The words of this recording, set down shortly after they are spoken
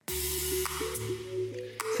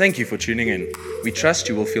Thank you for tuning in. We trust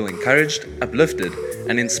you will feel encouraged, uplifted,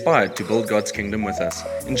 and inspired to build God's kingdom with us.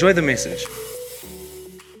 Enjoy the message.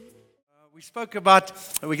 We're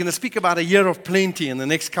going to speak about a year of plenty in the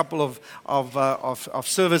next couple of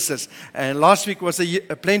services. And last week was a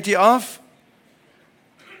plenty of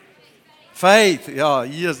faith. Yeah,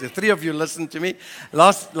 yes, the three of you listened to me.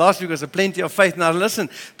 Last week was a plenty of faith. Now listen,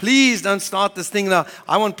 please don't start this thing now.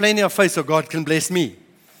 I want plenty of faith so God can bless me.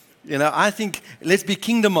 You know, I think let's be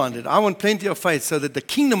kingdom-minded. I want plenty of faith so that the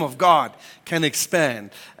kingdom of God can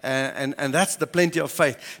expand. And that's the plenty of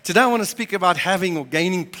faith. Today I want to speak about having or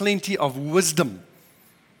gaining plenty of wisdom.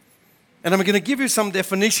 And I'm going to give you some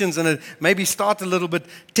definitions and maybe start a little bit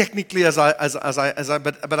technically but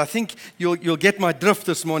I think you'll get my drift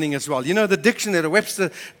this morning as well. You know, the dictionary, the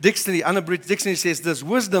Webster Dictionary, unabridged dictionary says this: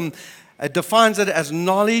 wisdom defines it as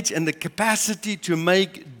knowledge and the capacity to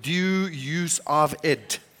make due use of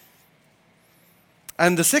it.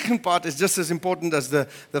 And the second part is just as important as the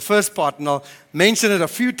first part, and I'll mention it a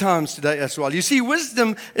few times today as well. You see,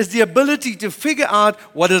 wisdom is the ability to figure out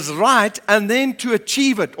what is right and then to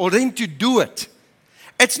achieve it or then to do it.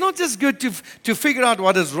 It's not just good to figure out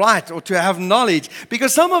what is right or to have knowledge,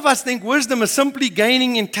 because some of us think wisdom is simply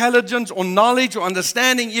gaining intelligence or knowledge or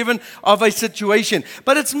understanding even of a situation.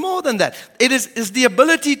 But it's more than that. It is the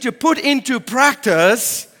ability to put into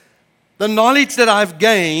practice the knowledge that I've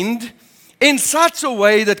gained in such a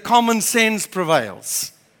way that common sense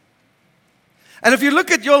prevails. And if you look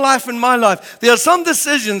at your life and my life, there are some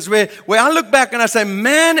decisions where I look back and I say,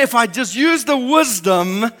 man, if I just used the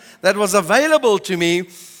wisdom that was available to me,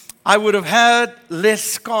 I would have had less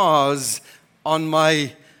scars on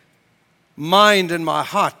my mind and my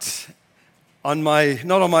heart, not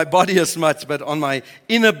on my body as much, but on my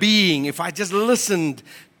inner being, if I just listened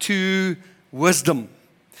to wisdom.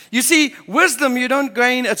 You see, wisdom you don't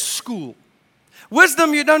gain at school.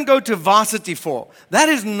 Wisdom you don't go to varsity for. That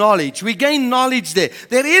is knowledge. We gain knowledge there.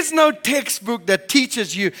 There is no textbook that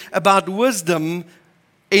teaches you about wisdom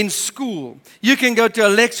in school. You can go to a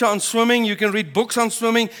lecture on swimming. You can read books on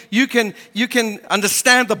swimming. You can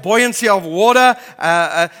understand the buoyancy of water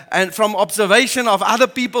and from observation of other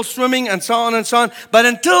people swimming and so on and so on. But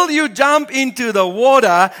until you jump into the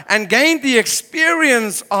water and gain the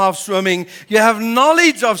experience of swimming, you have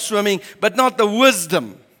knowledge of swimming, but not the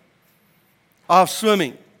wisdom of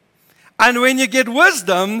swimming. And when you get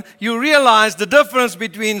wisdom, you realize the difference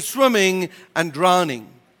between swimming and drowning.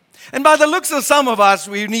 And by the looks of some of us,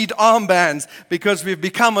 we need armbands because we've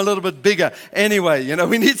become a little bit bigger. Anyway, you know,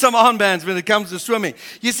 we need some armbands when it comes to swimming.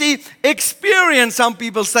 You see, experience, some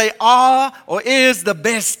people say, are or is the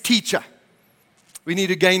best teacher. We need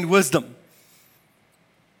to gain wisdom.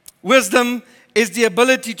 Wisdom is the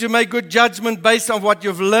ability to make good judgment based on what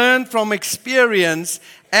you've learned from experience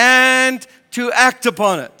and to act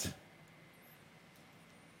upon it.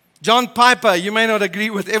 John Piper, you may not agree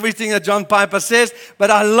with everything that John Piper says,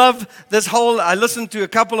 but I love I listened to a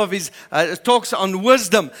couple of his talks on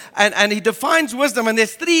wisdom, and he defines wisdom, and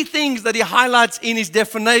there's three things that he highlights in his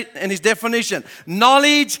definition: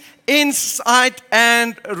 knowledge, insight,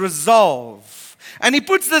 and resolve. And he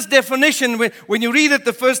puts this definition, when you read it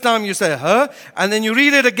the first time, you say, huh? And then you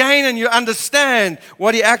read it again and you understand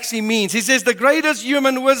what he actually means. He says the greatest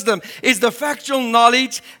human wisdom is the factual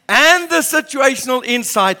knowledge and the situational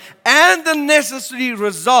insight and the necessary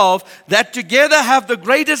resolve that together have the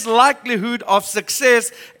greatest likelihood of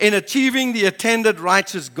success in achieving the intended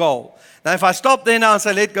righteous goal. Now, if I stop there now and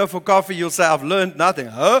say, let's go for coffee, you'll say, I've learned nothing.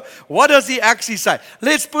 Huh? What does he actually say?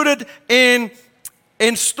 Let's put it in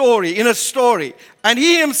a story. And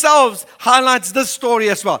he himself highlights this story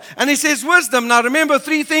as well. And he says wisdom. Now remember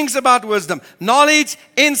three things about wisdom: knowledge,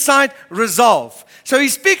 insight, resolve. So he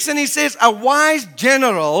speaks and he says a wise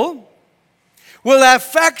general will have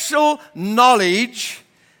factual knowledge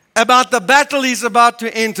about the battle he's about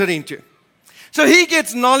to enter into. So he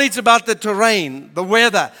gets knowledge about the terrain, the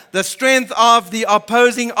weather, the strength of the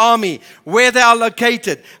opposing army, where they are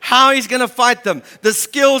located, how he's going to fight them, the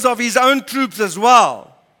skills of his own troops as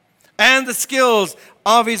well, and the skills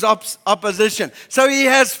of his opposition. So he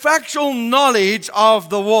has factual knowledge of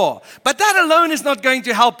the war. But that alone is not going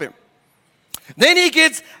to help him. Then he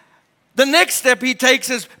gets the next step he takes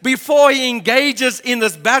is, before he engages in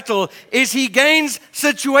this battle, is he gains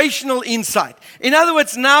situational insight. In other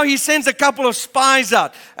words, now he sends a couple of spies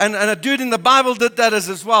out. And a dude in the Bible did that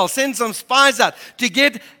as well. Send some spies out to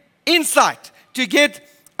get insight, to get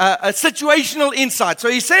a situational insight. So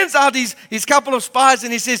he sends out his couple of spies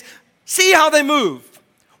and he says, see how they move.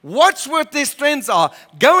 Watch what their strengths are.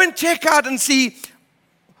 Go and check out and see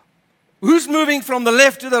Who's moving from the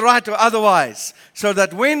left to the right or otherwise? So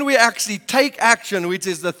that when we actually take action, which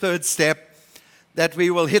is the third step, that we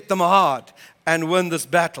will hit them hard and win this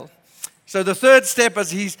battle. So the third step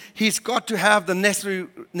is he's got to have the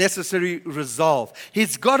necessary resolve.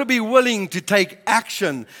 He's got to be willing to take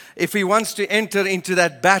action if he wants to enter into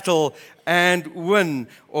that battle and win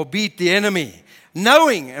or beat the enemy.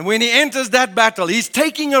 Knowing, and when he enters that battle, he's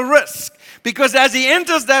taking a risk. Because as he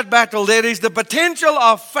enters that battle, there is the potential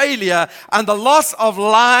of failure and the loss of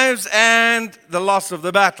lives and the loss of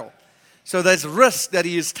the battle. So there's risk that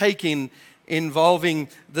he is taking involving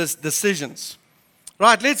these decisions.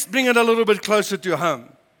 Right, let's bring it a little bit closer to home.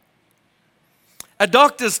 A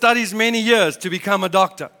doctor studies many years to become a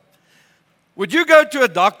doctor. Would you go to a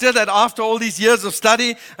doctor that after all these years of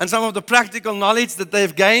study and some of the practical knowledge that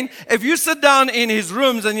they've gained, if you sit down in his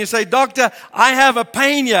rooms and you say, "Doctor, I have a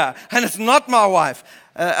pain here, and it's not my wife.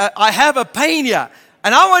 I have a pain here,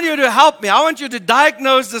 and I want you to help me. I want you to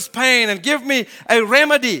diagnose this pain and give me a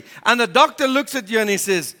remedy." And the doctor looks at you and he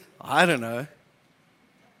says, "I don't know."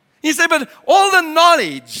 You say, "But all the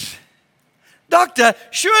knowledge, doctor,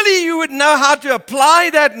 surely you would know how to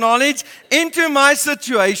apply that knowledge into my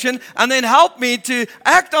situation and then help me to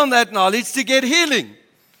act on that knowledge to get healing."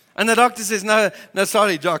 And the doctor says, no,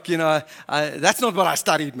 sorry, Doc, that's not what I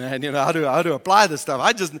studied, man, how to apply this stuff.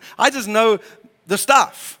 I just know the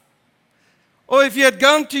stuff. Or if you had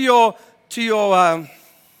gone to your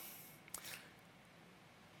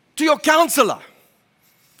counselor,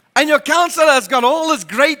 and your counselor has got all this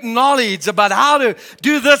great knowledge about how to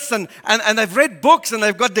do this, and they've read books, and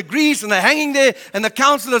they've got degrees, and they're hanging there in the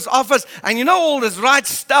counselor's office, and you know all this right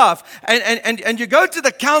stuff, and you go to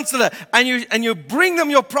the counselor, and you bring them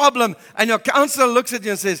your problem, and your counselor looks at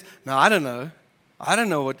you and says, "No, I don't know. I don't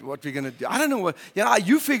know what we're going to do. I don't know what,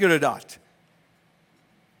 you figure it out."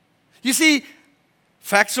 You see,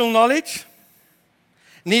 factual knowledge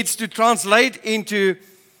needs to translate into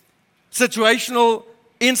situational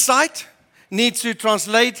insight, needs to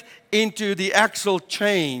translate into the actual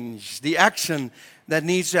change, the action that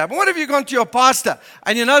needs to happen. What if you gone to your pastor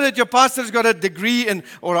and you know that your pastor's got a degree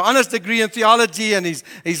or an honest degree in theology, and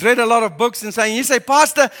he's read a lot of books and saying, you say,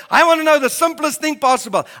 "Pastor, I want to know the simplest thing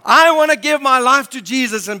possible. I want to give my life to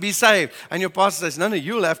Jesus and be saved." And your pastor says, No,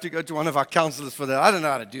 you'll have to go to one of our counselors for that. I don't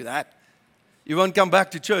know how to do that. You won't come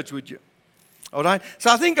back to church, would you? All right? So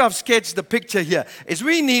I think I've sketched the picture here. Is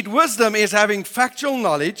we need wisdom is having factual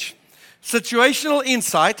knowledge, situational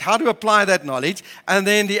insight, how to apply that knowledge, and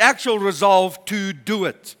then the actual resolve to do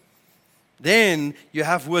it. Then you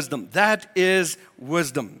have wisdom. That is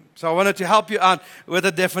wisdom. So I wanted to help you out with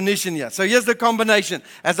a definition here. So here's the combination,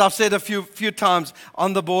 as I've said a few times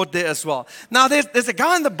on the board there as well. Now there's a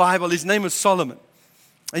guy in the Bible, his name is Solomon.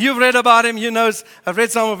 And you've read about him, I've read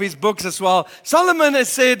some of his books as well. Solomon is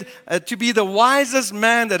said to be the wisest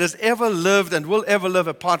man that has ever lived and will ever live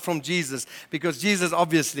apart from Jesus, because Jesus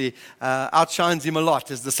obviously outshines him a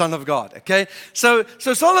lot as the Son of God, okay? So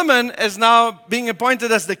Solomon is now being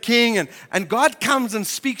appointed as the king, and God comes and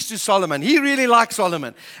speaks to Solomon. He really likes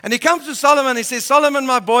Solomon. And he comes to Solomon and he says, "Solomon,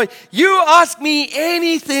 my boy, you ask me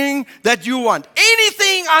anything that you want,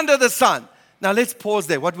 anything under the sun." Now let's pause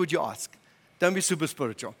there. What would you ask? Don't be super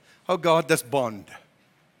spiritual. "Oh God, this bond,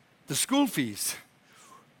 the school fees,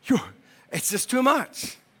 it's just too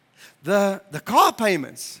much. The car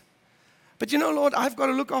payments. But Lord, I've got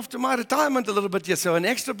to look after my retirement a little bit here, so an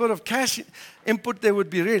extra bit of cash input there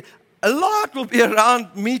would be real. A lot will be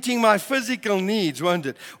around meeting my physical needs, won't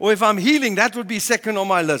it? Or if I'm healing, that would be second on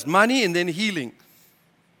my list. Money and then healing.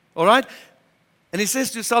 All right? And he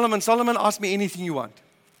says to Solomon, "Solomon, ask me anything you want."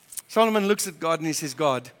 Solomon looks at God and he says,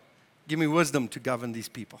 "God, give me wisdom to govern these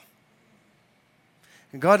people."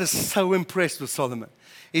 And God is so impressed with Solomon.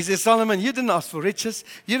 He says, "Solomon, you didn't ask for riches.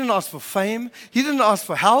 You didn't ask for fame. You didn't ask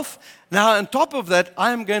for health. Now, on top of that,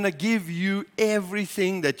 I am going to give you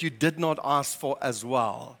everything that you did not ask for as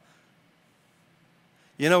well."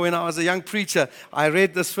 When I was a young preacher, I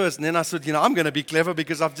read this first, and then I said, I'm going to be clever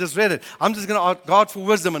because I've just read it. I'm just going to ask God for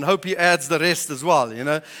wisdom and hope He adds the rest as well,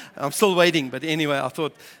 I'm still waiting, but anyway, I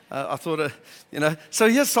thought, So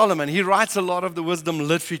here's Solomon. He writes a lot of the wisdom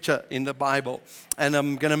literature in the Bible, and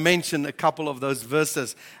I'm going to mention a couple of those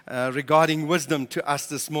verses regarding wisdom to us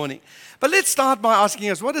this morning. But let's start by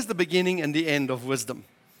asking us, what is the beginning and the end of wisdom?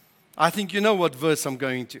 I think you know what verse I'm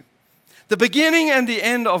going to. The beginning and the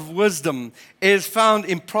end of wisdom is found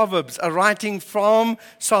in Proverbs, a writing from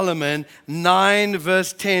Solomon, 9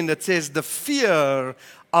 verse 10, that says, "The fear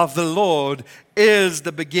of the Lord is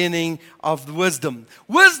the beginning of wisdom.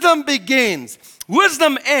 Wisdom begins.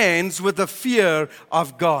 Wisdom ends with the fear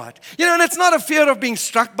of God. And it's not a fear of being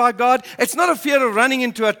struck by God. It's not a fear of running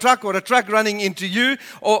into a truck or a truck running into you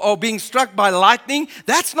or being struck by lightning.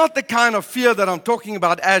 That's not the kind of fear that I'm talking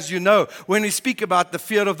about, as you know, when we speak about the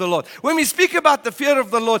fear of the Lord. When we speak about the fear of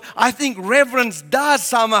the Lord, I think reverence does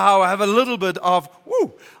somehow have a little bit of,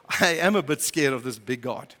 I am a bit scared of this big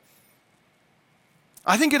God.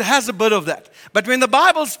 I think it has a bit of that. But when the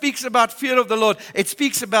Bible speaks about fear of the Lord, it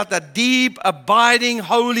speaks about that deep, abiding,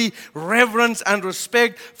 holy reverence and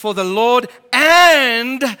respect for the Lord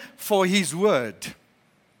and for His word.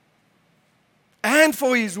 And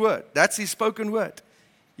for His word. That's His spoken word.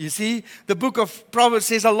 You see, the book of Proverbs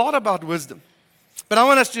says a lot about wisdom. But I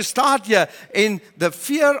want us to start here in the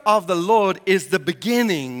fear of the Lord is the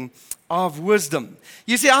beginning of wisdom.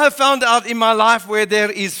 You see, I have found out in my life where there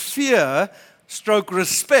is fear, stroke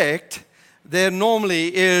respect, there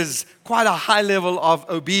normally is quite a high level of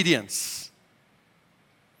obedience.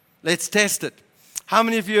 Let's test it. How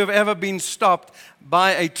many of you have ever been stopped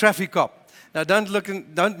by a traffic cop? Now,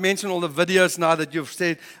 don't mention all the videos now that you've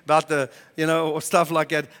said about or stuff like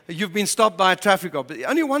that. You've been stopped by a traffic cop.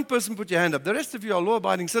 Only one person put your hand up. The rest of you are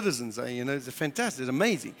law-abiding citizens. It's fantastic. It's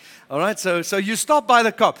amazing. All right, so you stop by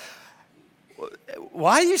the cop.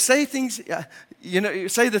 Why you say things, you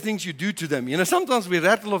say the things you do to them. Sometimes we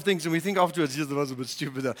rattle off things and we think afterwards, it was a bit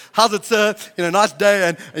stupid. How's it, sir? Nice day.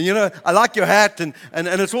 And I like your hat. And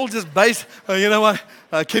it's all just based,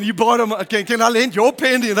 can you borrow, can I lend your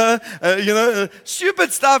pen?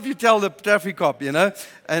 Stupid stuff you tell the traffic cop,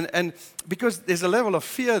 And because there's a level of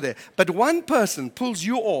fear there. But one person pulls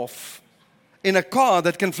you off in a car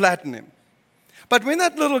that can flatten him. But when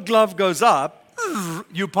that little glove goes up,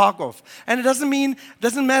 you park off. And it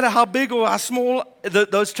doesn't matter how big or how small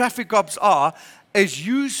those traffic cops are, as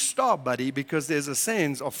you stop, buddy, because there's a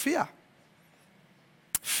sense of fear.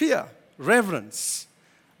 Fear, reverence,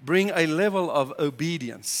 bring a level of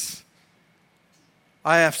obedience.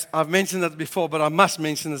 I've mentioned that before, but I must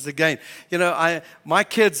mention this again. My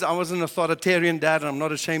kids, I was an authoritarian dad, and I'm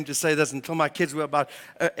not ashamed to say this, until my kids were about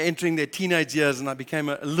entering their teenage years, and I became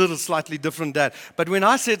a little slightly different dad. But when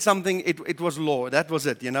I said something, it was law. That was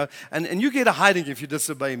it, And you get a hiding if you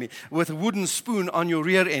disobey me, with a wooden spoon on your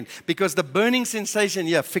rear end, because the burning sensation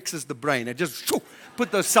here fixes the brain. It just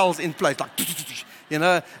put those cells in place, like,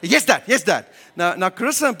 yes, Dad. Now,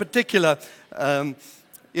 Carissa in particular,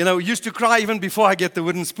 used to cry even before I get the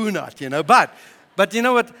wooden spoon out, But you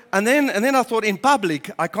know what? And then I thought, in public,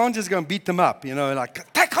 I can't just go and beat them up,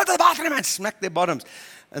 like, take her to the bathroom and smack their bottoms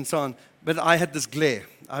and so on. But I had this glare.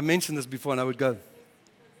 I mentioned this before, and I would go.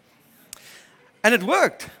 And it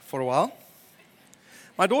worked for a while.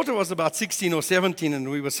 My daughter was about 16 or 17, and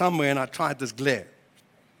we were somewhere, and I tried this glare.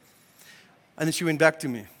 And then she went back to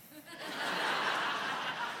me.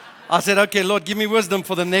 I said, okay, Lord, give me wisdom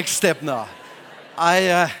for the next step now.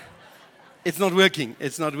 It's not working.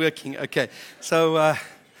 Okay. So,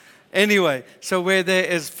 anyway, so where there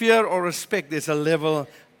is fear or respect, there's a level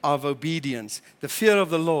of obedience. The fear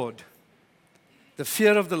of the Lord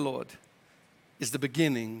is the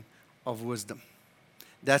beginning of wisdom.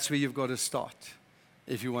 That's where you've got to start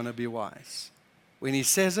if you want to be wise. When He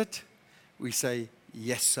says it, we say,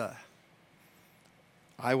 yes, sir.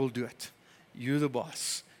 I will do it. You're the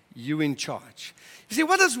boss. You in charge. You see,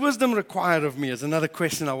 what does wisdom require of me is another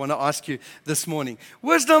question I want to ask you this morning.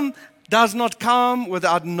 Wisdom does not come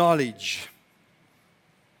without knowledge.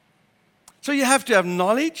 So you have to have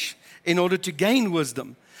knowledge in order to gain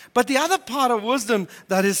wisdom. But the other part of wisdom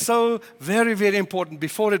that is so very, very important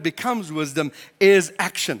before it becomes wisdom is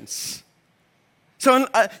actions. So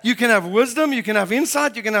you can have wisdom, you can have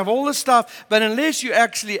insight, you can have all this stuff, but unless you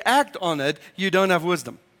actually act on it, you don't have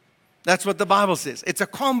wisdom. That's what the Bible says. It's a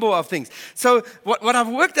combo of things. So what I've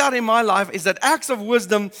worked out in my life is that acts of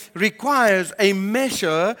wisdom requires a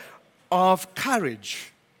measure of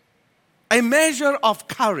courage. A measure of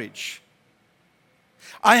courage.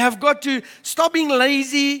 I have got to stop being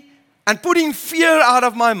lazy and putting fear out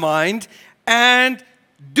of my mind and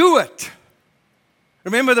do it.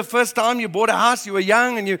 Remember the first time you bought a house, you were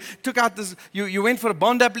young and you took out this, you went for a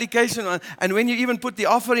bond application, and when you even put the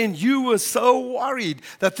offer in, you were so worried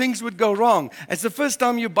that things would go wrong. It's the first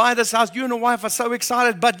time you buy this house, you and your wife are so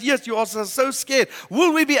excited, but yes, you also are so scared.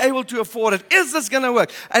 Will we be able to afford it? Is this going to work?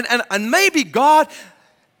 And maybe God,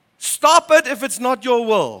 stop it if it's not your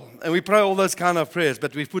will. And we pray all those kind of prayers,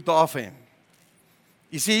 but we put the offer in.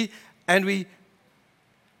 You see, and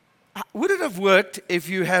would it have worked if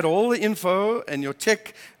you had all the info and your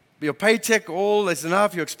check, your paycheck, all is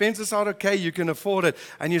enough, your expenses are okay, you can afford it,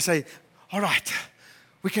 and you say, all right,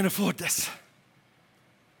 We can afford this.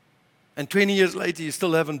 And 20 years later, you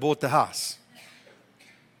still haven't bought the house.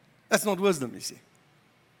 That's not wisdom, you see.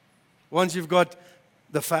 Once you've got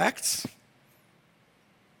the facts,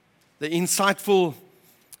 the insightful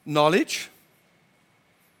knowledge,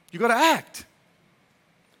 you've got to act.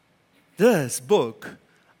 This book,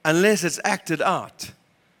 unless it's acted out,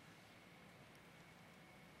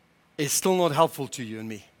 is still not helpful to you and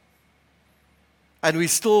me. And we're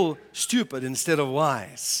still stupid instead of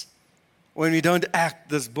wise when we don't act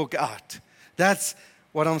this book out. That's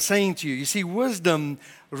what I'm saying to you. You see, wisdom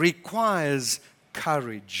requires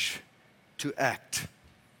courage to act.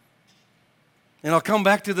 And I'll come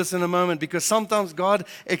back to this in a moment, because sometimes God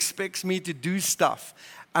expects me to do stuff.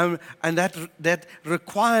 And that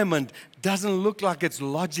requirement doesn't look like it's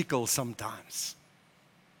logical sometimes.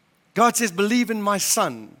 God says, believe in my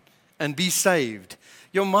son and be saved.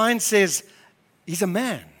 Your mind says, he's a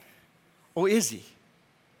man. Or is he?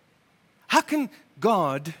 How can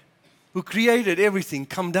God, who created everything,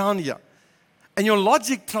 come down here? And your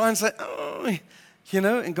logic tries to say, oh,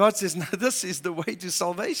 and God says, no, this is the way to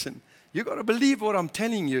salvation. You've got to believe what I'm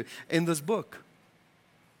telling you in this book.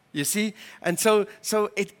 You see? And so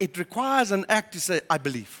it requires an act to say, I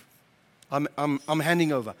believe. I'm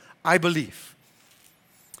handing over. I believe.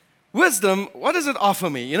 Wisdom, what does it offer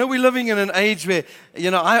me? We're living in an age where,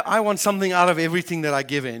 I want something out of everything that I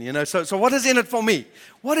give in, So what is in it for me?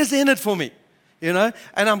 What is in it for me? And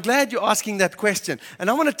I'm glad you're asking that question. And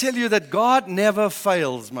I want to tell you that God never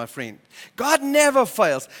fails, my friend. God never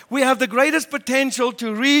fails. We have the greatest potential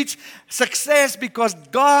to reach success because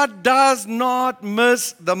God does not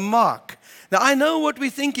miss the mark. Now, I know what we're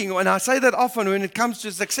thinking, and I say that often when it comes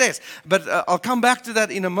to success, but I'll come back to that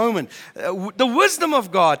in a moment. The wisdom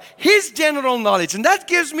of God, His general knowledge, and that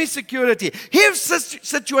gives me security, His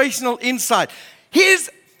situational insight, His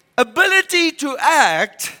ability to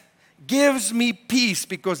act gives me peace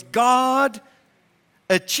because God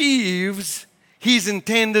achieves His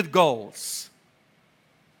intended goals.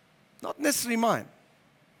 Not necessarily mine,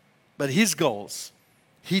 but His goals.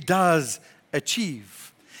 He does achieve.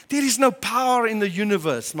 There is no power in the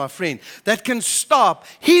universe, my friend, that can stop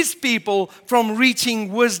His people from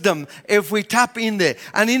reaching wisdom if we tap in there.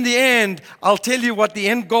 And in the end, I'll tell you what the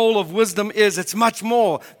end goal of wisdom is. It's much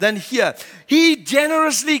more than here. He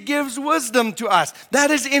generously gives wisdom to us.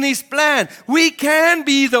 That is in His plan. We can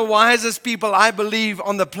be the wisest people, I believe,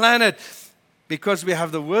 on the planet because we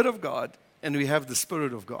have the Word of God and we have the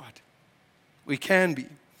Spirit of God. We can be.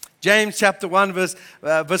 James chapter 1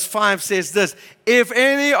 verse 5 says this, if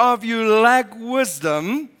any of you lack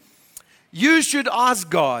wisdom, you should ask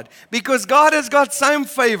God, because God has got some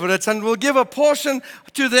favorites and will give a portion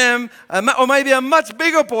to them, or maybe a much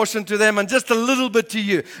bigger portion to them and just a little bit to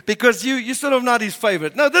you, because you're sort of not His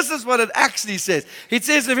favorite. No, this is what it actually says. It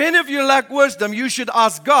says, if any of you lack wisdom, you should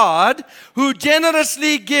ask God, who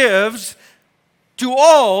generously gives to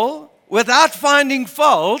all without finding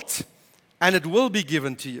fault, and it will be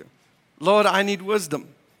given to you. Lord, I need wisdom.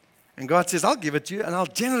 And God says, I'll give it to you, and I'll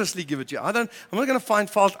generously give it to you. I'm not going to find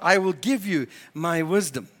fault. I will give you my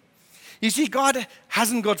wisdom. You see, God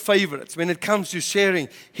hasn't got favorites when it comes to sharing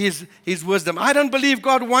His wisdom. I don't believe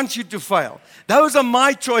God wants you to fail. Those are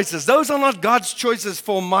my choices. Those are not God's choices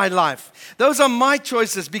for my life. Those are my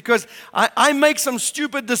choices because I make some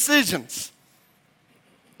stupid decisions.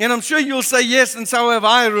 And I'm sure you'll say yes, and so have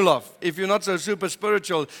I, Rulof, if you're not so super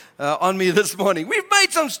spiritual on me this morning. We've made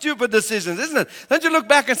some stupid decisions, isn't it? Don't you look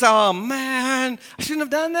back and say, oh man, I shouldn't have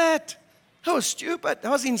done that. That was stupid. That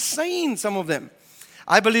was insane, some of them.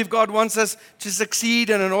 I believe God wants us to succeed,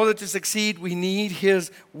 and in order to succeed, we need His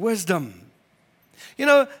wisdom.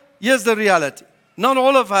 Here's the reality. Not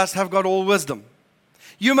all of us have got all wisdom.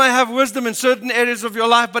 You may have wisdom in certain areas of your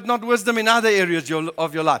life, but not wisdom in other areas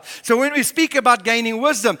of your life. So when we speak about gaining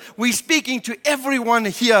wisdom, we're speaking to everyone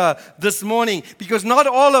here this morning, because not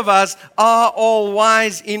all of us are all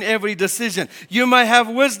wise in every decision. You may have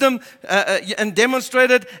wisdom and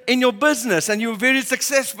demonstrate it in your business, and you're very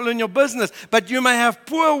successful in your business, but you may have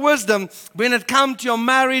poor wisdom when it comes to your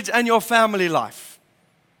marriage and your family life.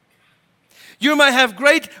 You may have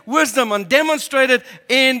great wisdom and demonstrate it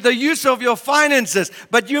in the use of your finances,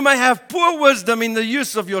 but you may have poor wisdom in the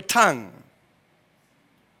use of your tongue.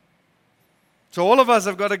 So all of us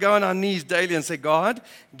have got to go on our knees daily and say, God,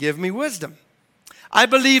 give me wisdom. I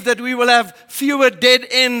believe that we will have fewer dead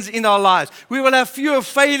ends in our lives. We will have fewer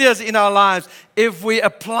failures in our lives if we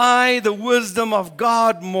apply the wisdom of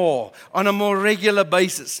God more on a more regular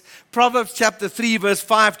basis. Proverbs chapter 3 verse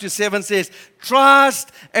 5 to 7 says,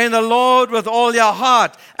 trust in the Lord with all your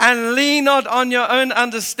heart and lean not on your own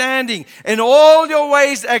understanding. In all your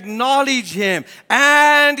ways acknowledge Him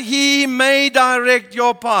and He may direct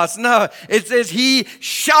your paths. No, it says He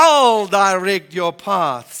shall direct your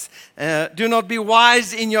paths. Do not be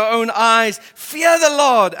wise in your own eyes. Fear the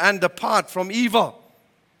Lord and depart from evil.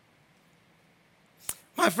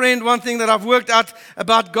 My friend, one thing that I've worked out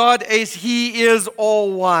about God is He is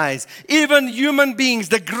all wise. Even human beings,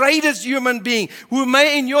 the greatest human being, who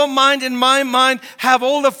may in your mind, in my mind, have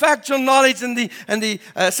all the factual knowledge and the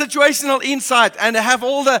situational insight and have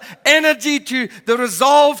all the energy the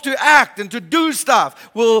resolve to act and to do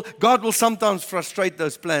stuff, God will sometimes frustrate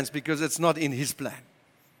those plans because it's not in His plan.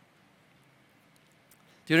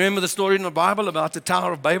 Do you remember the story in the Bible about the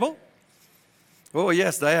Tower of Babel? Oh,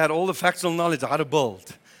 yes, they had all the factual knowledge of how to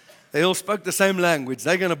build. They all spoke the same language.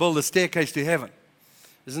 They're going to build a staircase to heaven.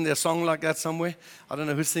 Isn't there a song like that somewhere? I don't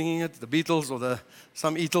know who's singing it, the Beatles or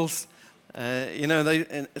some Eatles.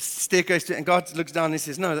 Staircase to, and God looks down and He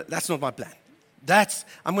says, no, that's not my plan.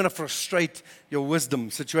 I'm going to frustrate your wisdom,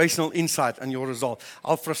 situational insight, and your resolve.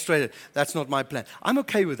 I'll frustrate it. That's not my plan. I'm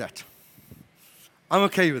okay with that. I'm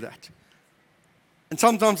okay with that. And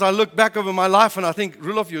sometimes I look back over my life and I think,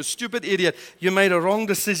 Roelof, you're a stupid idiot. You made a wrong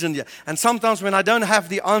decision here. And sometimes when I don't have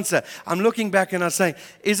the answer, I'm looking back and I say,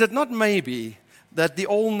 is it not maybe that the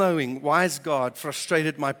all-knowing, wise God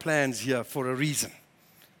frustrated my plans here for a reason?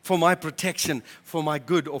 For my protection, for my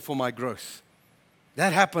good, or for my growth?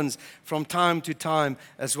 That happens from time to time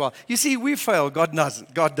as well. You see, we fail. God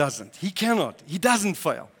doesn't. He cannot. He doesn't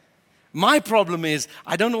fail. My problem is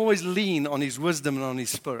I don't always lean on His wisdom and on His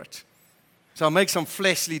Spirit. So I make some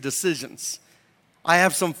fleshly decisions. I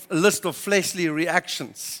have a list of fleshly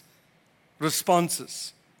reactions,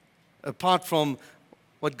 responses, apart from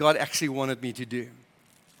what God actually wanted me to do.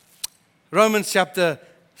 Romans chapter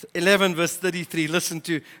 11 verse 33, listen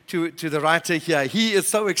to the writer here. He is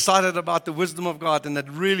so excited about the wisdom of God, and that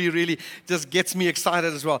really, really just gets me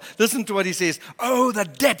excited as well. Listen to what he says. Oh, the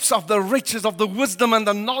depths of the riches of the wisdom and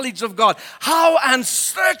the knowledge of God. How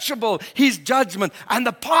unsearchable His judgment and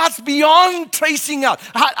the paths beyond tracing out.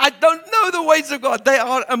 I don't know the ways of God. They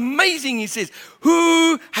are amazing, he says.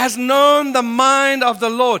 Who has known the mind of the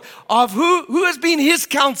Lord? Of who has been His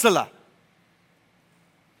counselor?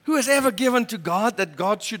 Who has ever given to God that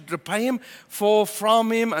God should repay him? For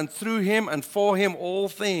from Him and through Him and for Him all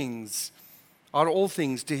things are all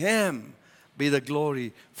things. To Him be the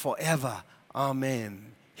glory forever. Amen.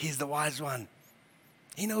 He's the wise one.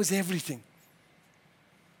 He knows everything.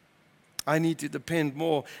 I need to depend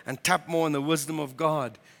more and tap more on the wisdom of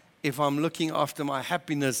God if I'm looking after my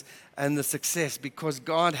happiness and the success, because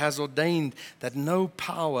God has ordained that no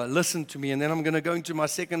power, listen to me, and then I'm going to go into my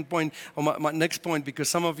second point, or my next point, because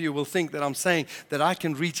some of you will think that I'm saying that I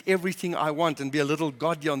can reach everything I want and be a little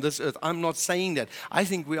God here on this earth. I'm not saying that. I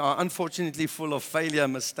think we are unfortunately full of failure,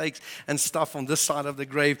 mistakes, and stuff on this side of the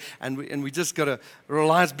grave, and we just got to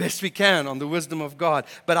rely as best we can on the wisdom of God.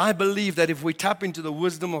 But I believe that if we tap into the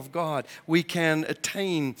wisdom of God, we can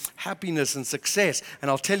attain happiness and success. And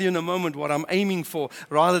I'll tell you in a moment what I'm aiming for,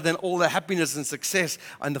 rather than all the happiness and success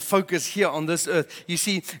and the focus here on this earth. You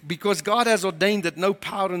see, because God has ordained that no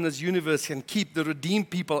power in this universe can keep the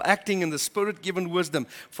redeemed people acting in the Spirit-given wisdom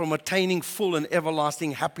from attaining full and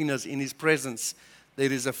everlasting happiness in His presence.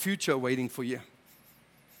 There is a future waiting for you.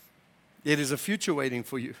 There is a future waiting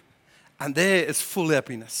for you. And there is full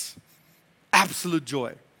happiness, absolute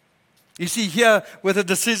joy. You see, here, with the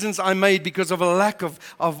decisions I made because of a lack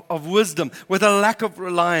of wisdom, with a lack of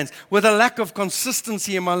reliance, with a lack of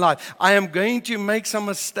consistency in my life, I am going to make some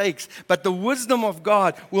mistakes. But the wisdom of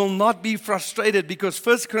God will not be frustrated, because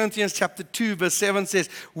 1 Corinthians chapter 2, verse 7 says,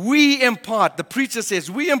 the preacher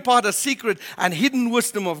says, we impart a secret and hidden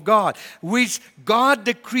wisdom of God, which God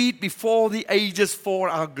decreed before the ages for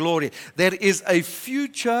our glory. There is a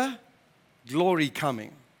future glory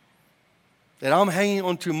coming that I'm hanging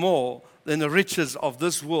on to more than the riches of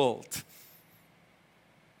this world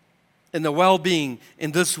and the well-being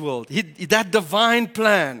in this world. That divine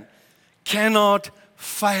plan cannot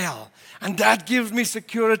fail. And that gives me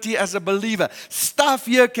security as a believer. Stuff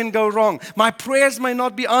here can go wrong. My prayers may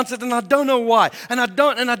not be answered, and I don't know why. And I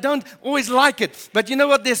don't always like it. But you know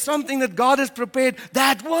what? There's something that God has prepared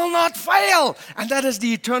that will not fail. And that is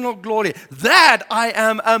the eternal glory. That I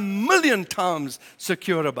am 1,000,000 times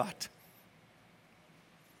secure about.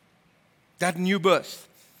 That new birth,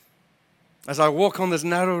 as I walk on this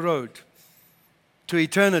narrow road to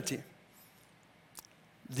eternity.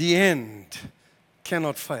 The end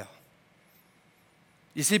cannot fail.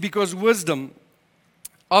 You see, because wisdom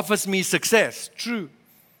offers me success, true.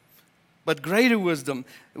 But greater wisdom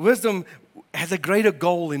has a greater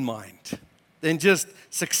goal in mind than just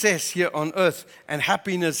success here on earth and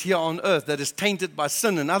happiness here on earth that is tainted by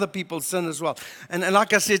sin and other people's sin as well. And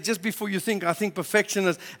like I said, just before you think, I think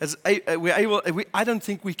perfection I don't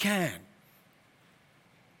think we can.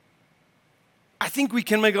 I think we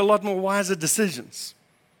can make a lot more wiser decisions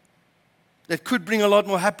that could bring a lot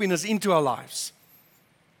more happiness into our lives.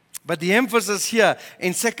 But the emphasis here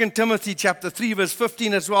in 2 Timothy chapter 3 verse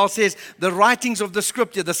 15 as well says, the writings of the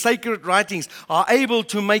scripture, the sacred writings, are able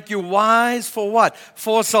to make you wise for what?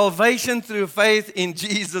 For salvation through faith in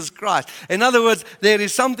Jesus Christ. In other words, there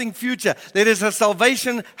is something future. There is a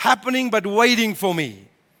salvation happening but waiting for me.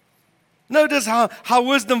 Notice how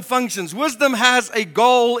wisdom functions. Wisdom has a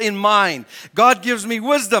goal in mind. God gives me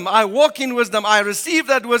wisdom. I walk in wisdom. I receive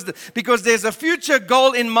that wisdom because there's a future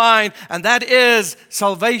goal in mind, and that is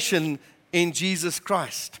salvation in Jesus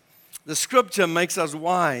Christ. The scripture makes us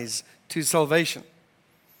wise to salvation.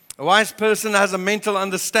 A wise person has a mental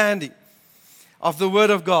understanding of the Word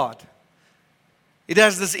of God. It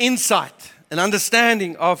has this insight, an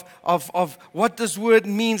understanding of what this word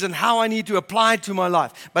means and how I need to apply it to my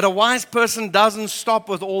life. But a wise person doesn't stop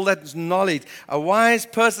with all that knowledge. A wise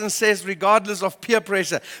person says, regardless of peer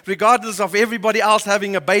pressure, regardless of everybody else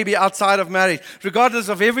having a baby outside of marriage, regardless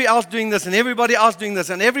of everybody else doing this and everybody else doing this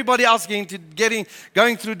and everybody else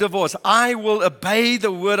going through divorce, I will obey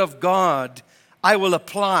the word of God. I will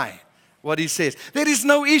apply what He says. There is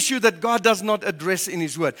no issue that God does not address in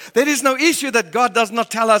His word. There is no issue that God does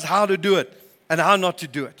not tell us how to do it and how not to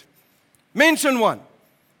do it. Mention one.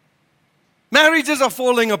 Marriages are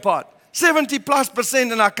falling apart.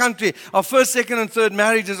 70+% in our country of first, second, and third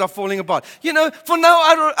marriages are falling apart. You know, for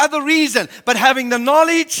no other reason but having the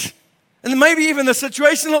knowledge and maybe even the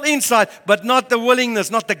situational insight, but not the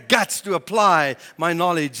willingness, not the guts to apply my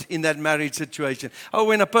knowledge in that marriage situation. Oh,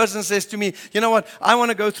 when a person says to me, you know what, I want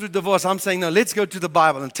to go through divorce, I'm saying, no, let's go to the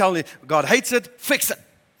Bible and tell me God hates it, fix it.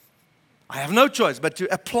 I have no choice but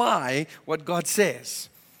to apply what God says.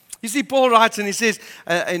 You see, Paul writes and he says,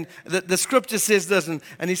 and the scripture says this,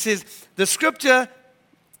 and he says, the scripture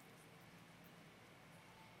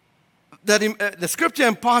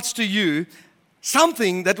imparts to you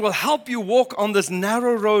something that will help you walk on this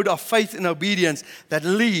narrow road of faith and obedience that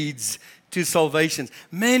leads to salvation.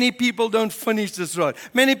 Many people don't finish this road.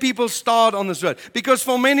 Many people start on this road because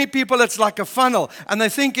for many people it's like a funnel and they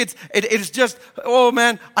think it's just, oh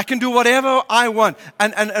man, I can do whatever I want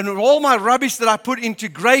and all my rubbish that I put into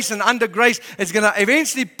grace and under grace is going to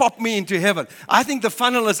eventually pop me into heaven. I think the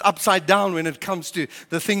funnel is upside down when it comes to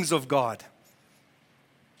the things of God.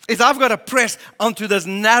 Is I've got to press onto this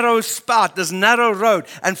narrow spout, this narrow road,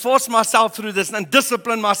 and force myself through this and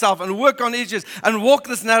discipline myself and work on issues and walk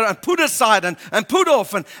this narrow and put aside and put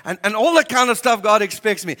off and all that kind of stuff God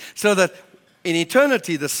expects me. So that in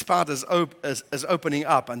eternity, the spout is opening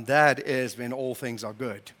up, and that is when all things are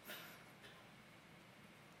good.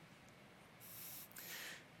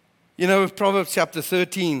 You know, Proverbs chapter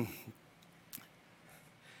 13,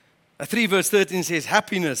 3 verse 13 says,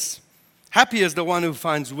 Happy is the one who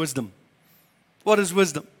finds wisdom. What is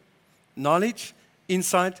wisdom? Knowledge,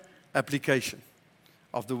 insight, application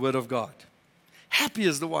of the Word of God. Happy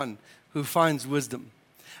is the one who finds wisdom.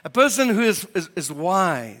 A person who is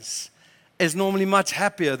wise is normally much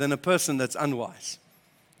happier than a person that's unwise.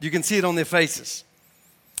 You can see it on their faces.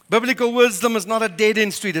 Biblical wisdom is not a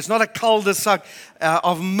dead-end street. It's not a cul-de-sac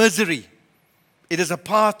of misery. It is a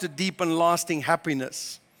path to deep and lasting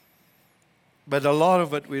happiness. But a lot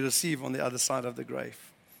of it we receive on the other side of the grave.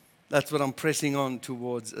 That's what I'm pressing on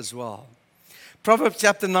towards as well. Proverbs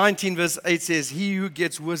chapter 19 verse 8 says, he who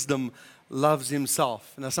gets wisdom loves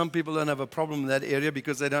himself. Now some people don't have a problem in that area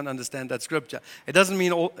because they don't understand that scripture. It doesn't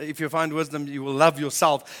mean if you find wisdom you will love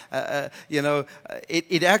yourself.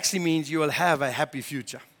 It actually means you will have a happy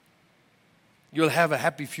future. You'll have a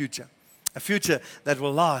happy future. A future that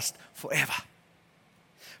will last forever.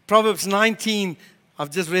 Proverbs 19, I've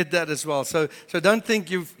just read that as well. So don't think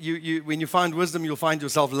when you find wisdom, you'll find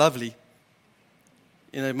yourself lovely.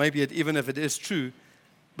 You know, maybe even if it is true,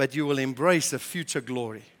 but you will embrace a future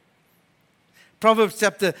glory. Proverbs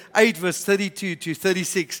chapter 8, verse 32 to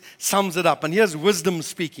 36 sums it up. And here's wisdom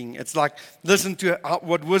speaking. It's like, listen to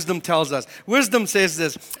what wisdom tells us. Wisdom says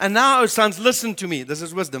this, and now, O sons, listen to me. This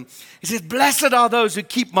is wisdom. He says, blessed are those who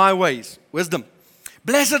keep my ways. Wisdom.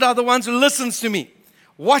 Blessed are the ones who listens to me.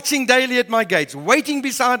 Watching daily at my gates, waiting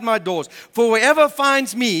beside my doors. For whoever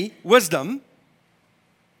finds me, wisdom,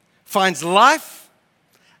 finds life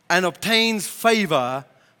and obtains favor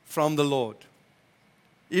from the Lord.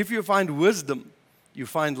 If you find wisdom, you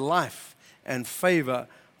find life and favor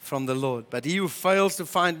from the Lord. But he who fails to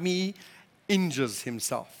find me injures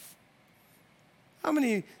himself. How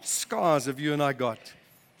many scars have you and I got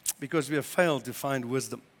because we have failed to find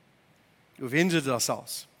wisdom? We've injured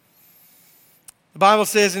ourselves. The Bible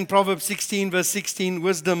says in Proverbs 16, verse 16,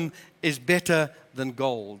 wisdom is better than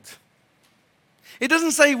gold. It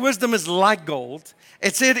doesn't say wisdom is like gold.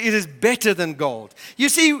 It said it is better than gold. You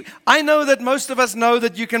see, I know that most of us know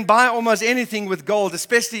that you can buy almost anything with gold,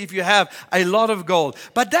 especially if you have a lot of gold.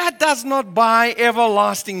 But that does not buy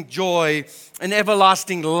everlasting joy and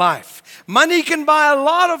everlasting life. Money can buy a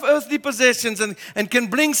lot of earthly possessions and can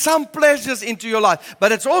bring some pleasures into your life.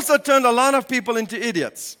 But it's also turned a lot of people into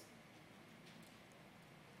idiots.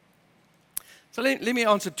 So let me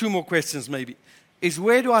answer two more questions maybe. Is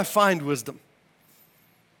where do I find wisdom?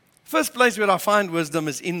 First place where I find wisdom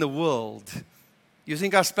is in the world. You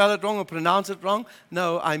think I spell it wrong or pronounce it wrong?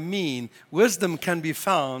 No, I mean wisdom can be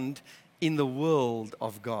found in the world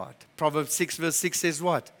of God. Proverbs 6 verse 6 says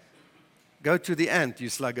what? Go to the ant, you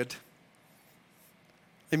sluggard.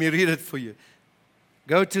 Let me read it for you.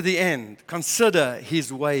 Go to the end. Consider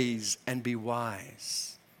his ways and be wise.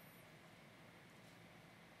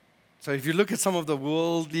 So if you look at some of the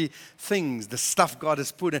worldly things, the stuff God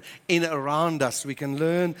has put in around us, we can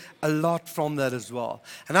learn a lot from that as well.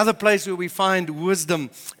 Another place where we find wisdom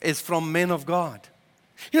is from men of God.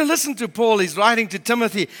 You know, listen to Paul. He's writing to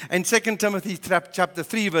Timothy in 2 Timothy chapter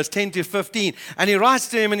 3, verse 10 to 15. And he writes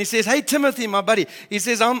to him and he says, hey, Timothy, my buddy. He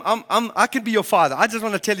says, I can be your father. I just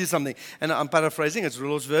want to tell you something. And I'm paraphrasing. It's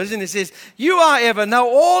Rulo's version. He says, you are ever know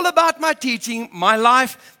all about my teaching, my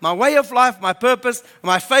life, my way of life, my purpose,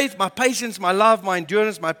 my faith, my patience, my love, my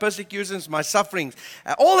endurance, my persecutions, my sufferings.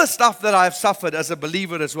 All the stuff that I have suffered as a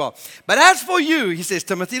believer as well. But as for you, he says,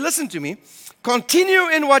 Timothy, listen to me. Continue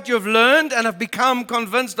in what you've learned and have become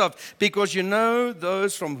convinced of, because you know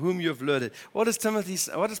those from whom you've learned it. What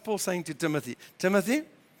is Paul saying to Timothy? Timothy,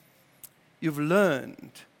 you've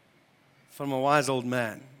learned from a wise old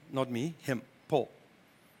man. Not me, him, Paul.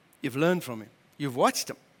 You've learned from him. You've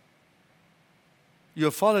watched him.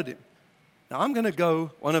 You've followed him. Now I'm going to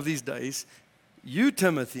go one of these days. You,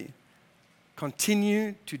 Timothy,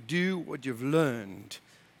 continue to do what you've learned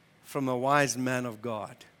from a wise man of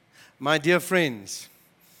God. My dear friends,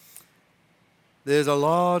 there's a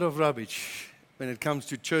lot of rubbish when it comes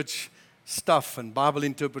to church stuff and Bible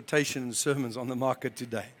interpretation and sermons on the market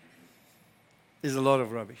today. There's a lot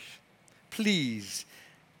of rubbish. Please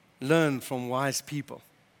learn from wise people,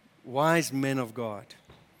 wise men of God.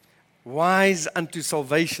 Wise unto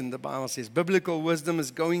salvation, the Bible says. Biblical wisdom is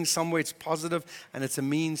going somewhere, it's positive, and it's a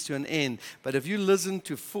means to an end. But if you listen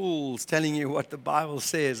to fools telling you what the Bible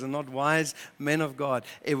says and not wise men of God,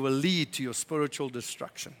 it will lead to your spiritual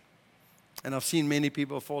destruction. And I've seen many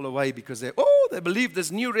people fall away because they believe this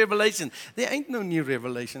new revelation. There ain't no new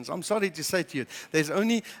revelations. I'm sorry to say to you. There's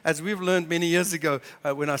only, as we've learned many years ago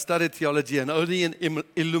when I studied theology, only an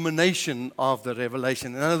illumination of the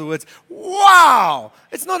revelation. In other words, wow!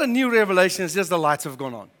 It's not a new revelation. It's just the lights have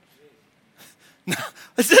gone on.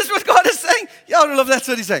 Is this what God is saying? Yeah, I love that's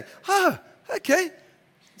what he's saying. Oh, okay.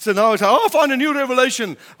 So now it's, I found a new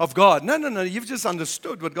revelation of God. No. You've just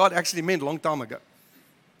understood what God actually meant a long time ago.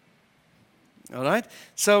 All right?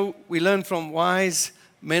 So we learn from wise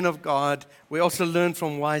men of God. We also learn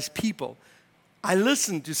from wise people. I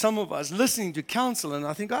listen to some of us listening to counsel, and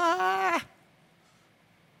I think,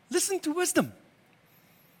 listen to wisdom.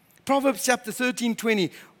 Proverbs chapter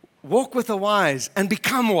 13:20, walk with the wise and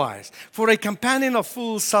become wise, for a companion of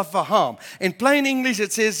fools suffer harm. In plain English,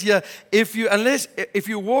 it says here, unless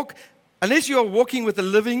you are walking with the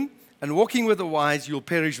living and walking with the wise, you'll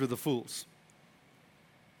perish with the fools.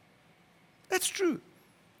 That's true.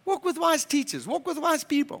 Walk with wise teachers. Walk with wise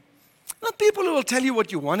people. Not people who will tell you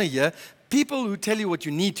what you want to hear. People who tell you what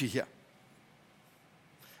you need to hear.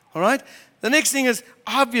 All right? The next thing is,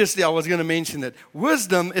 obviously I was going to mention that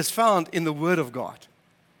wisdom is found in the Word of God.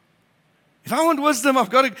 If I want wisdom, I've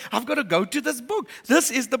got to go to this book.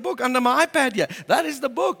 This is the book under my iPad here. That is the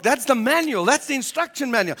book. That's the manual. That's the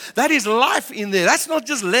instruction manual. That is life in there. That's not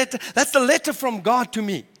just letter. That's the letter from God to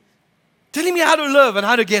me, telling me how to live and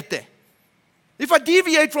how to get there. If I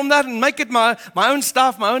deviate from that and make it my own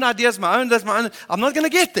stuff, my own ideas, I'm not going to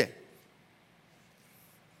get there.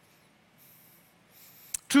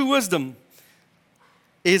 True wisdom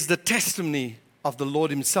is the testimony of the Lord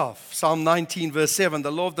himself. Psalm 19 verse 7,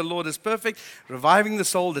 the law of the Lord is perfect, reviving the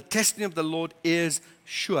soul. The testimony of the Lord is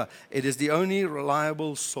sure. It is the only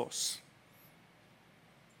reliable source.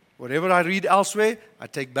 Whatever I read elsewhere, I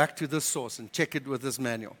take back to this source and check it with this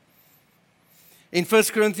manual. In 1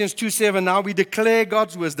 Corinthians 2:7, now we declare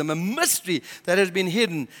God's wisdom, a mystery that has been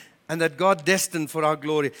hidden and that God destined for our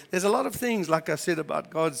glory. There's a lot of things, like I said, about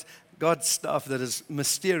God's stuff that is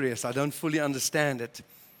mysterious. I don't fully understand it.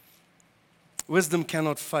 Wisdom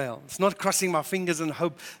cannot fail. It's not crossing my fingers and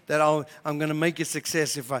hope that I'm going to make a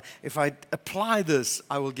success. If I apply this,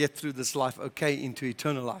 I will get through this life okay into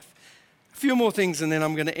eternal life. A few more things and then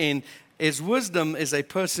I'm going to end. Wisdom is a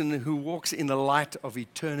person who walks in the light of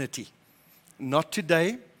eternity. Not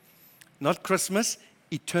today, not Christmas,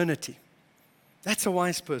 eternity. That's a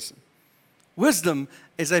wise person. Wisdom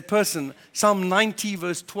is a person, Psalm 90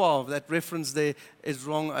 verse 12, that reference there is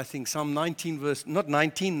wrong, I think. Psalm 90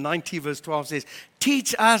 verse 12 says,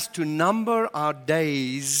 teach us to number our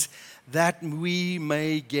days that we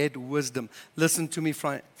may get wisdom. Listen to me,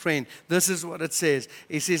 friend. This is what it says.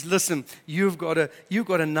 It says, listen, you've got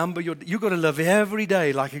to number you've got to live every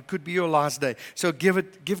day like it could be your last day. So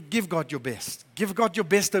give God your best. Give God your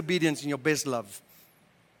best obedience and your best love.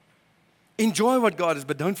 Enjoy what God is,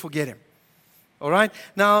 but don't forget Him. All right?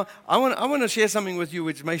 Now, I want to share something with you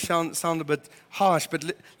which may sound a bit harsh, but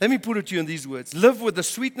let me put it to you in these words. Live with the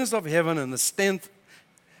sweetness of heaven and the stench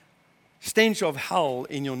of hell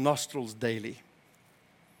in your nostrils daily.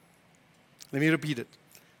 Let me repeat it.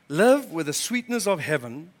 Live with the sweetness of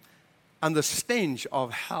heaven and the stench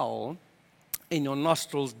of hell in your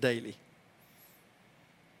nostrils daily.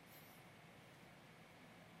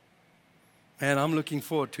 Man, I'm looking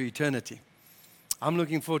forward to eternity. I'm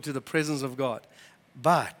looking forward to the presence of God.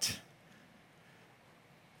 But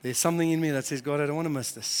there's something in me that says, God, I don't want to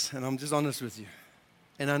miss this. And I'm just honest with you.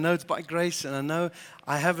 And I know it's by grace, and I know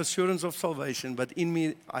I have assurance of salvation, but in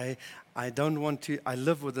me, I don't want to, I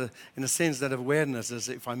live with in a sense that awareness is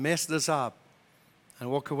if I mess this up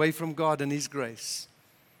and walk away from God and His grace,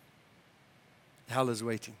 hell is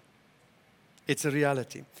waiting. It's a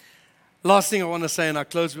reality. Last thing I want to say, and I'll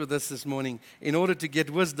close with this morning. In order to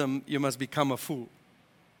get wisdom, you must become a fool.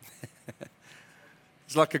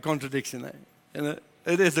 It's like a contradiction, eh? And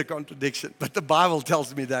it is a contradiction, but the Bible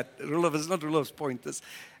tells me that. It's not Rulof's point.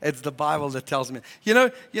 It's the Bible that tells me. You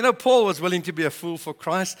know, Paul was willing to be a fool for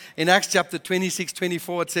Christ. In Acts chapter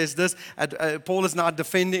 26-24, it says this. Paul is now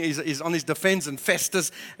defending. He's on his defense, and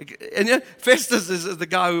Festus. And Festus is the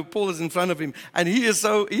guy who Paul is in front of him, and he is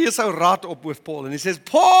so wrought up with Paul, and he says,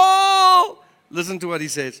 Paul, listen to what he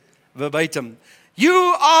says verbatim.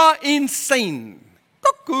 You are insane.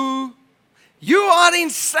 Cuckoo. You are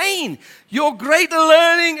insane. Your great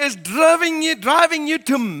learning is driving you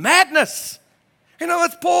to madness. In other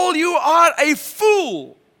words, Paul, you are a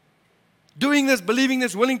fool. Doing this, believing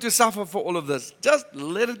this, willing to suffer for all of this. Just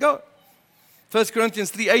let it go. 1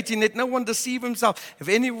 Corinthians 3:18, let no one deceive himself. If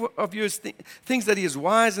any of you thinks that he is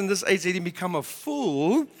wise in this age, let him become a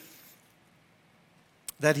fool,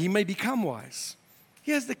 that he may become wise.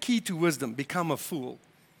 Here's the key to wisdom: become a fool.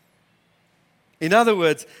 In other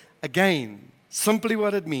words, again, simply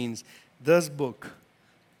what it means, this book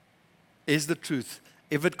is the truth.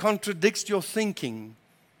 If it contradicts your thinking,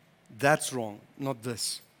 that's wrong, not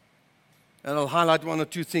this. And I'll highlight one or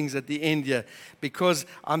two things at the end here, because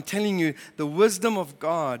I'm telling you, the wisdom of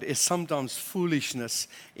God is sometimes foolishness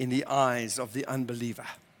in the eyes of the unbeliever.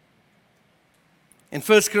 In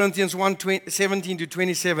 1 Corinthians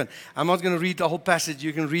 1:17-27, I'm not going to read the whole passage.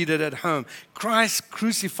 You can read it at home. Christ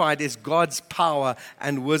crucified is God's power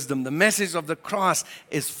and wisdom. The message of the cross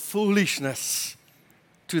is foolishness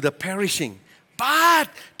to the perishing. But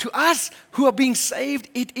to us who are being saved,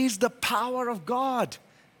 it is the power of God.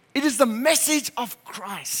 It is the message of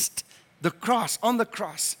Christ. The cross, on the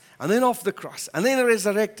cross, and then off the cross, and then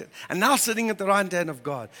resurrected, and now sitting at the right hand of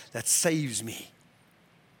God, that saves me.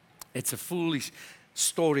 It's a foolish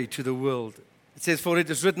story to the world. It says, for it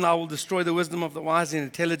is written, I will destroy the wisdom of the wise and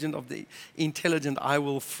intelligent of the intelligent I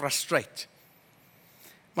will frustrate.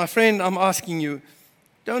 My friend, I'm asking you,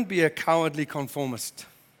 don't be a cowardly conformist.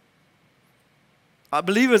 Our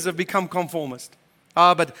believers have become conformist.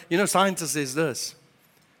 But science says this.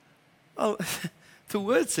 Well, the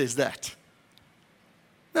word says that.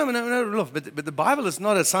 No, look, but the Bible is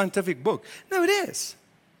not a scientific book. No, it is.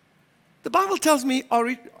 The Bible tells me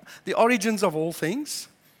the origins of all things,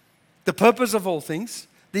 the purpose of all things,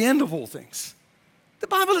 the end of all things. The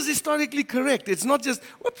Bible is historically correct. It's not just,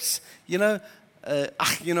 whoops, you know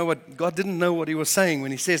what? God didn't know what He was saying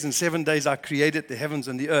when He says, in 7 days I created the heavens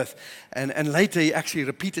and the earth. And later He actually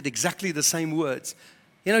repeated exactly the same words.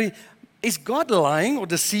 Is God lying or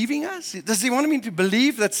deceiving us? Does He want me to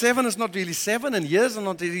believe that 7 is not really 7 and years are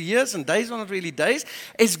not really years and days are not really days?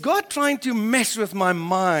 Is God trying to mess with my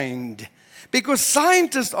mind Because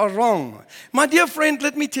scientists are wrong. My dear friend,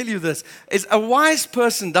 let me tell you this. Is a wise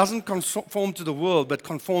person doesn't conform to the world, but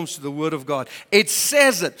conforms to the Word of God. It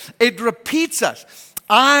says it. It repeats it.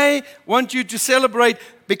 I want you to celebrate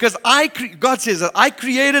because God says that I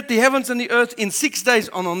created the heavens and the earth in 6 days,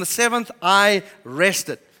 and on the seventh I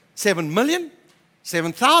rested. 7 million?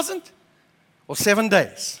 7,000? Or 7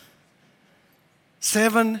 days?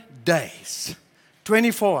 7 days.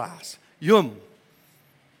 24 hours. Yum.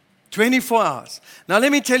 24 hours. Now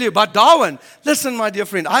let me tell you about Darwin. Listen, my dear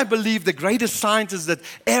friend, I believe the greatest scientist that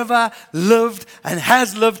ever lived and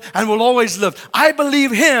has lived and will always live. I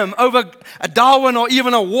believe him over a Darwin or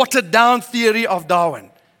even a watered down theory of Darwin.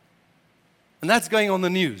 And that's going on the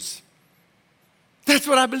news. That's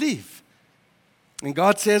what I believe. And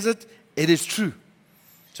God says it, it is true.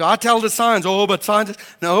 So I tell the science, oh, but scientists,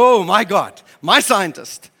 no, my God, my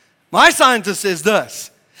scientist says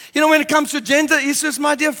this. You know, when it comes to gender issues,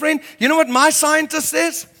 my dear friend, you know what my scientist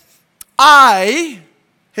says?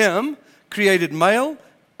 Him, created male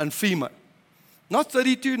and female. Not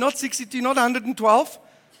 32, not 62, not 112.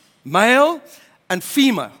 Male and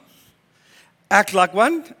female. Act like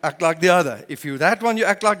one, act like the other. If you're that one, you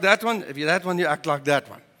act like that one. If you're that one, you act like that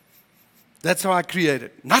one. That's how I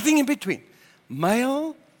created. Nothing in between.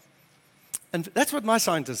 Male, and that's what my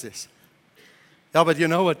scientist says. Yeah, but you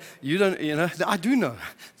know what? You don't, I do know.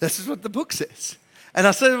 This is what the book says. And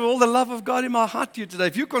I say with all the love of God in my heart to you today,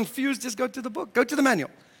 if you're confused, just go to the book. Go to the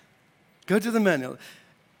manual. Go to the manual.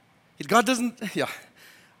 God doesn't,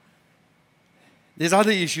 There's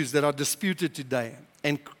other issues that are disputed today.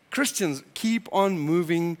 And Christians keep on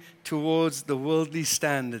moving towards the worldly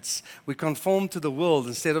standards. We conform to the world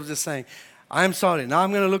instead of just saying, I'm sorry, now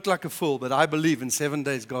I'm going to look like a fool, but I believe in 7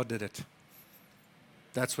 days God did it.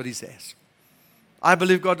 That's what he says. I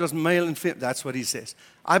believe God was male and female. That's what he says.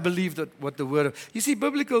 I believe that what the word of... You see,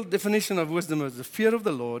 biblical definition of wisdom is the fear of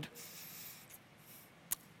the Lord.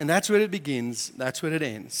 And that's where it begins. That's where it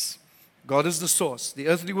ends. God is the source. The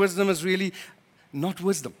earthly wisdom is really not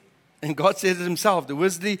wisdom. And God says it himself. The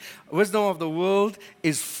wisdom of the world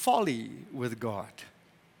is folly with God.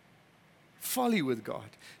 Folly with God.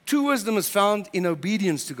 True wisdom is found in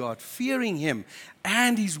obedience to God, fearing him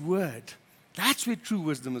and his word. That's where true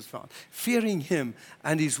wisdom is found, fearing him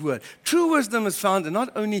and his word. True wisdom is found in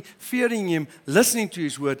not only fearing him, listening to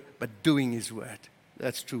his word, but doing his word.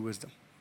 That's true wisdom.